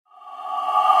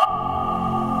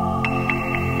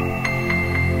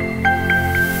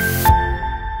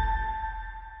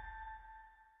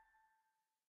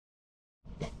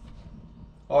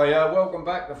Hi, welcome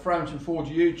back to Frampton Forge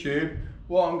YouTube.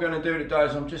 What I'm going to do today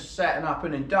is I'm just setting up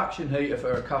an induction heater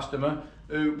for a customer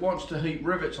who wants to heat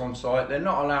rivets on site. They're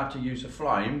not allowed to use a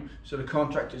flame, so the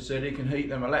contractor said he can heat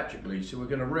them electrically. So we're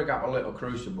going to rig up a little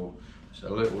crucible. It's a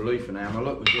little leafing hammer,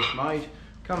 look, we just made.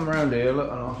 Come around here, look,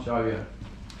 and I'll show you.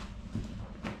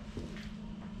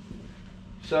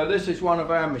 So this is one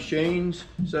of our machines.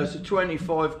 So it's a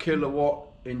 25 kilowatt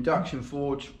induction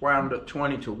forge wound at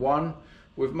 20 to 1.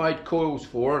 We've made coils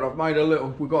for it.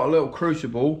 We've got a little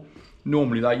crucible.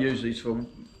 Normally they use these for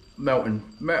melting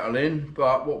metal in,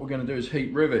 but what we're going to do is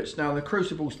heat rivets. Now the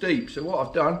crucible's deep, so what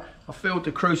I've done, I filled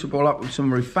the crucible up with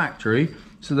some refractory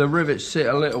so the rivets sit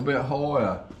a little bit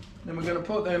higher. Then we're going to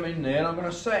put them in there and I'm going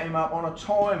to set him up on a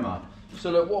timer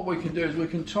so that what we can do is we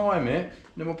can time it,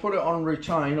 and then we'll put it on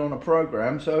retain on a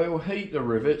program so it will heat the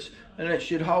rivets and it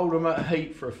should hold them at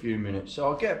heat for a few minutes. So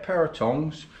I'll get a pair of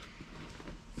tongs.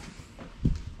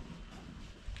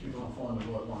 You can't find the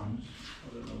right ones.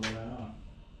 I don't know where they are.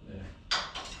 There.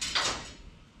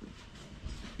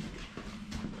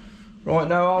 Right,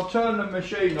 now I'll turn the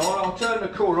machine on, I'll turn the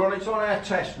cooler on. It's on our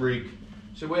test rig.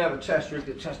 So we have a test rig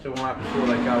that tests them out before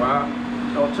they go out.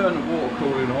 So I'll turn the water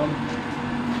cooling on.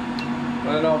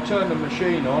 And I'll turn the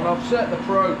machine on. I've set the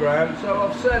program, so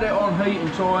I've set it on heating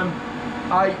time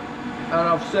 8 and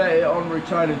I've set it on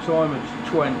retaining time at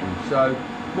 20. So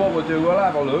what we'll do, we'll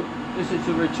have a look. This is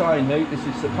the retain heat, this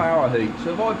is the power heat.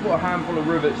 So if I put a handful of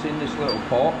rivets in this little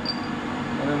pot,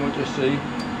 and then we'll just see,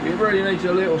 it really needs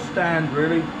a little stand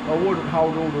really. I wouldn't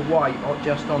hold all the weight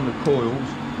just on the coils,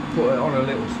 put it on a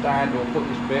little stand or put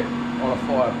this bit on a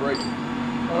fire brick.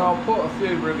 And I'll put a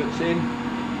few rivets in.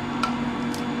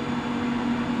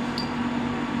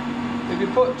 If you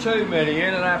put too many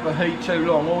in and have the heat too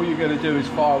long, all you're going to do is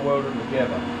fire weld them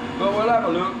together. But we'll have a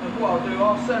look, and what I'll do,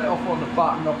 I'll set it off on the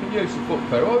button. I can use the foot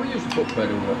pedal. I'll use the foot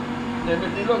pedal. Look. Then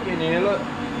if you look in here, look,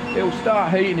 it'll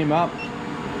start heating him up.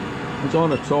 It's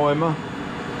on a timer.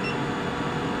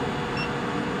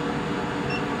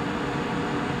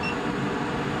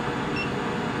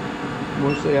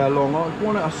 We'll see how long. I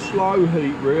want it a slow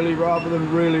heat really, rather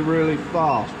than really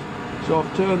fast. So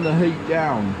I've turned the heat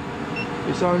down.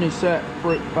 It's only set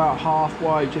for it about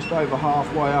halfway, just over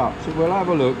halfway up. So we'll have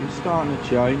a look, it's starting to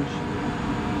change.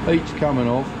 Heat's coming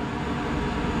off.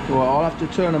 Well, I'll have to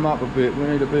turn them up a bit, we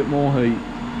need a bit more heat.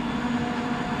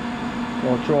 So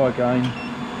I'll try again.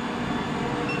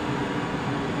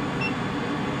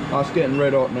 That's getting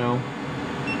red hot now.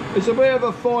 It's a bit of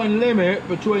a fine limit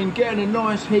between getting a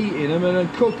nice heat in them and then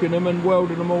cooking them and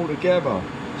welding them all together.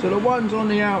 So the ones on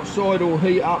the outside will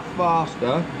heat up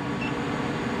faster,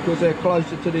 because they're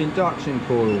closer to the induction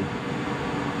coil.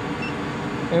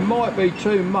 There might be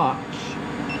too much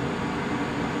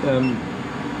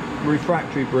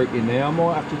refractory brick in there. I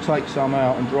might have to take some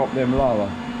out and drop them lower.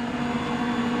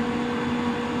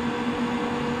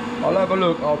 I'll have a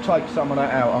look, I'll take some of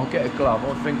that out. I'll get a glove,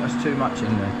 I think that's too much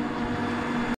in there.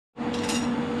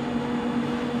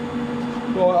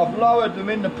 Right, I've lowered them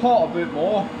in the pot a bit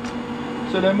more,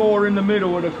 so they're more in the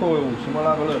middle of the coils, and we'll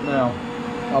have a look now.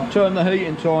 I've turned the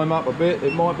heating time up a bit,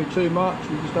 it might be too much,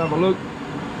 we'll just have a look.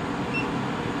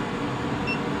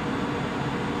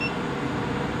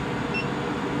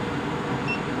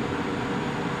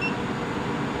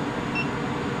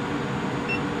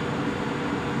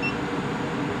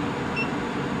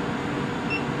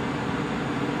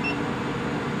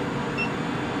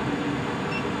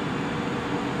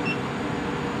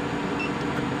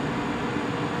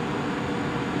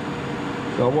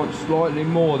 So I want slightly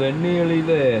more, they're nearly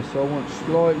there, so I want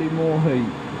slightly more heat.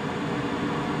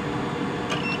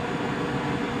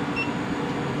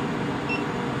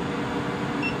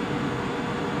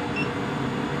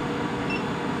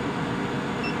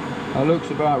 That looks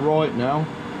about right now.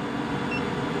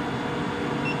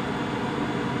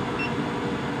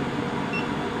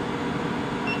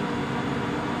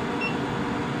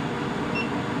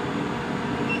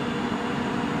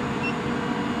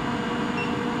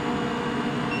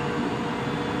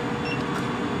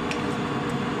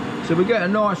 So we get a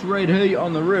nice red heat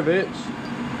on the rivets.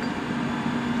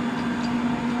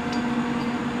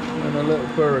 And a little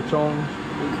pair of tongs.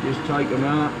 We can just take them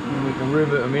out and we can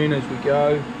rivet them in as we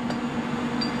go.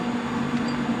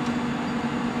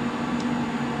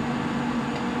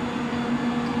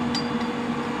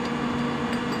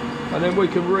 And then we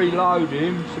can reload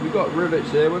him. So we've got rivets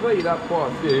there. We've heated up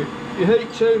quite a few. If you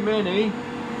heat too many,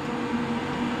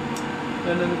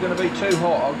 then they're going to be too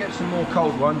hot. I'll get some more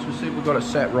cold ones. We'll see if we've got it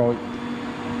set right.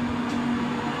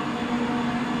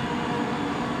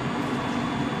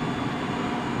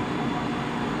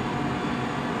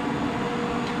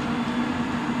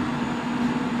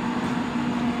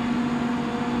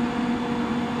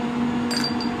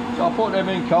 So I'll put them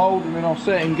in cold and then I'll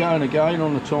set him going again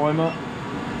on the timer.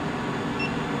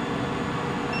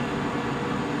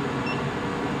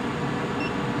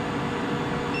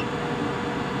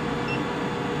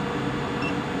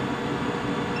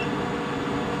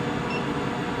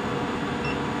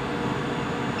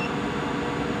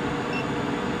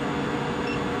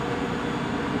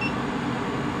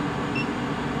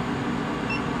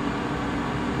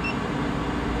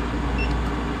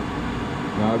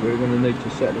 No, we're going to need to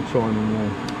set the timer more.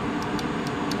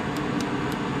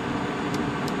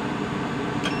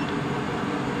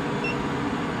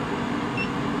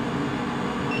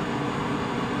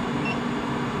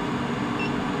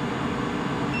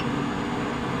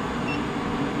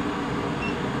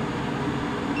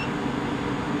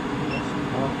 That's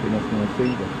hard enough my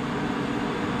feeder.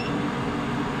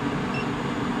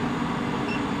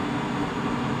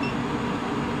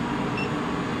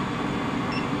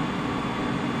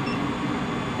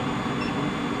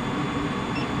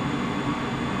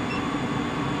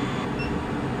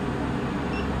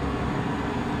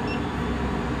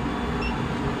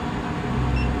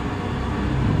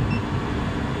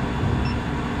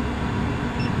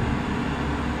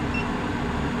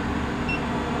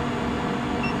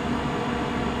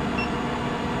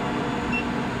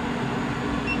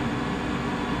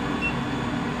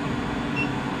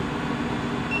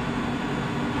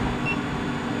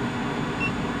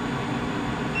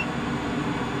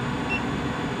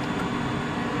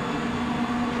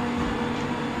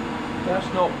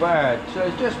 That's not bad. So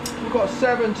it's just, we've got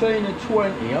 17 and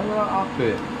 20. I'm going to up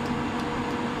it.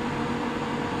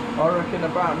 I reckon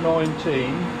about 19.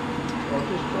 I'll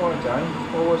just try again.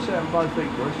 Oh, we'll set them both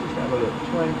equal. Let's just have a look.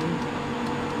 20.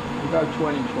 We'll go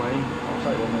 20, 20. I'll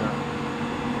take them out.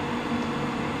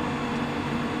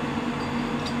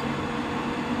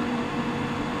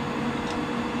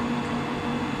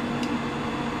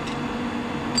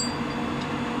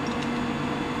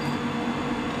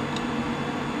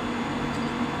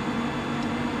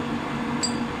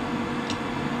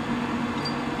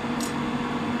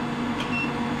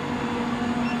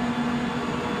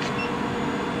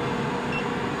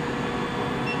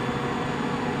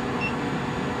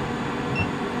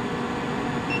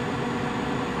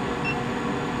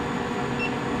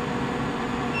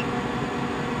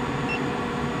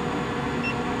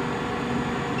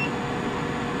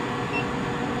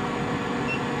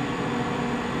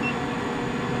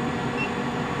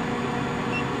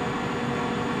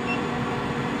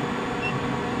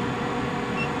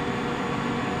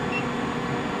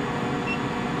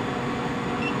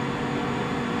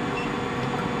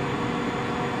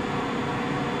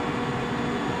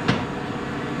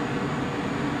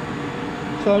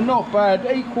 So not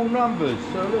bad, equal numbers.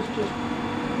 So let's just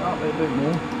up it a bit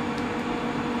more.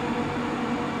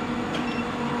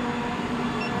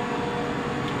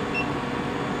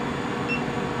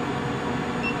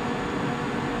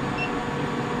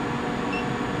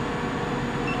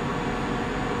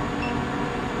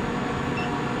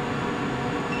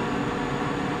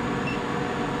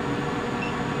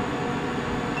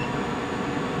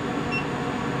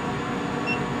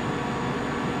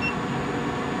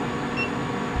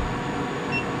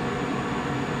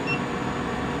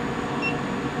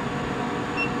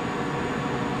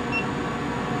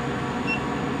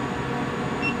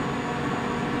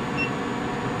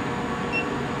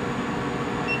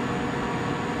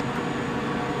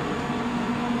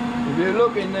 If you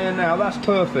look in there now, that's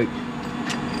perfect.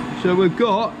 So we've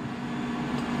got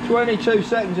 22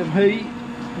 seconds of heat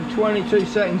and 22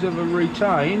 seconds of a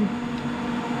retain,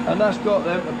 and that's got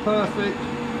them a perfect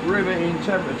riveting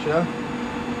temperature.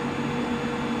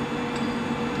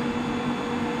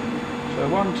 So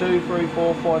 1, 2, 3,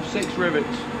 4, 5, 6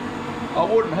 rivets. I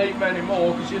wouldn't heat many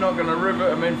more because you're not going to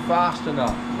rivet them in fast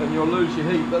enough and you'll lose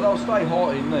your heat, but they'll stay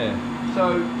hot in there.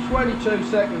 So 22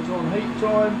 seconds on heat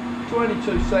time,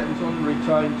 22 seconds on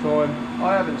retain time.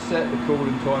 I haven't set the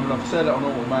cooling time and I've set it on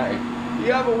automatic.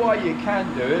 The other way you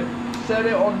can do it, set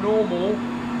it on normal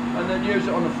and then use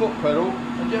it on the foot pedal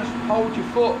and just hold your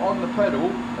foot on the pedal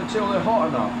until they're hot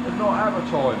enough and not have a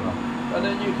timer. And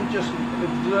then you can just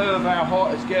observe how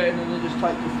hot it's getting and then just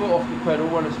take your foot off the pedal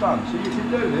when it's done. So you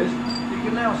can do this. You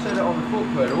can now set it on the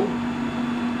foot pedal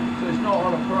so it's not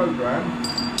on a program.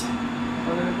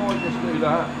 And then if I just do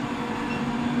that,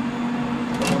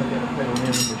 I want to get the pedal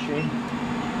near the machine.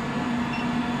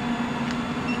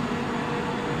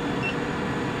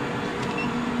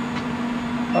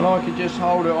 And I could just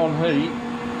hold it on heat.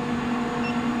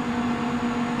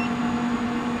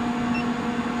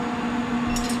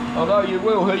 Although you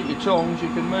will heat your tongs, you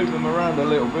can move them around a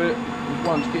little bit. If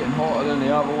one's getting hotter than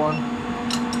the other one.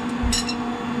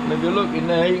 And if you look in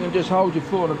there, you can just hold your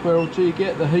foot on the barrel till you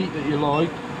get the heat that you like.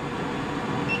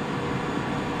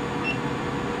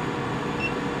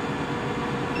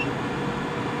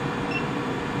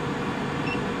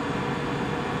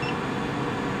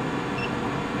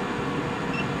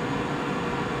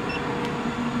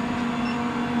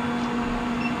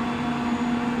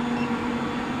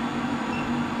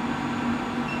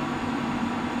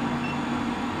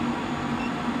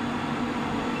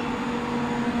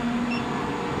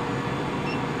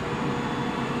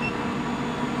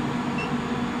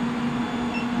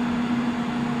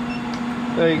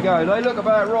 There you go, they look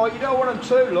about right. You don't want them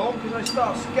too long because they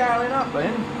start scouring up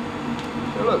then.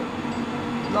 So look,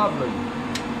 lovely.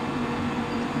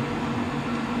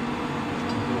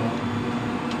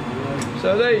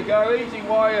 So there you go, easy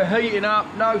way of heating up,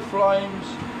 no flames.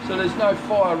 So there's no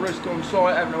fire risk on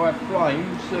site having to have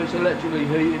flames. So it's electrically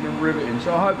heating and riveting.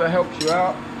 So I hope that helps you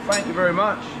out. Thank you very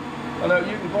much. I know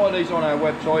you can buy these on our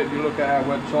website if you look at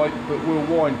our website, but we'll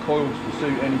wind coils to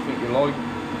suit anything you like.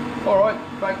 Alright,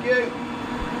 thank you.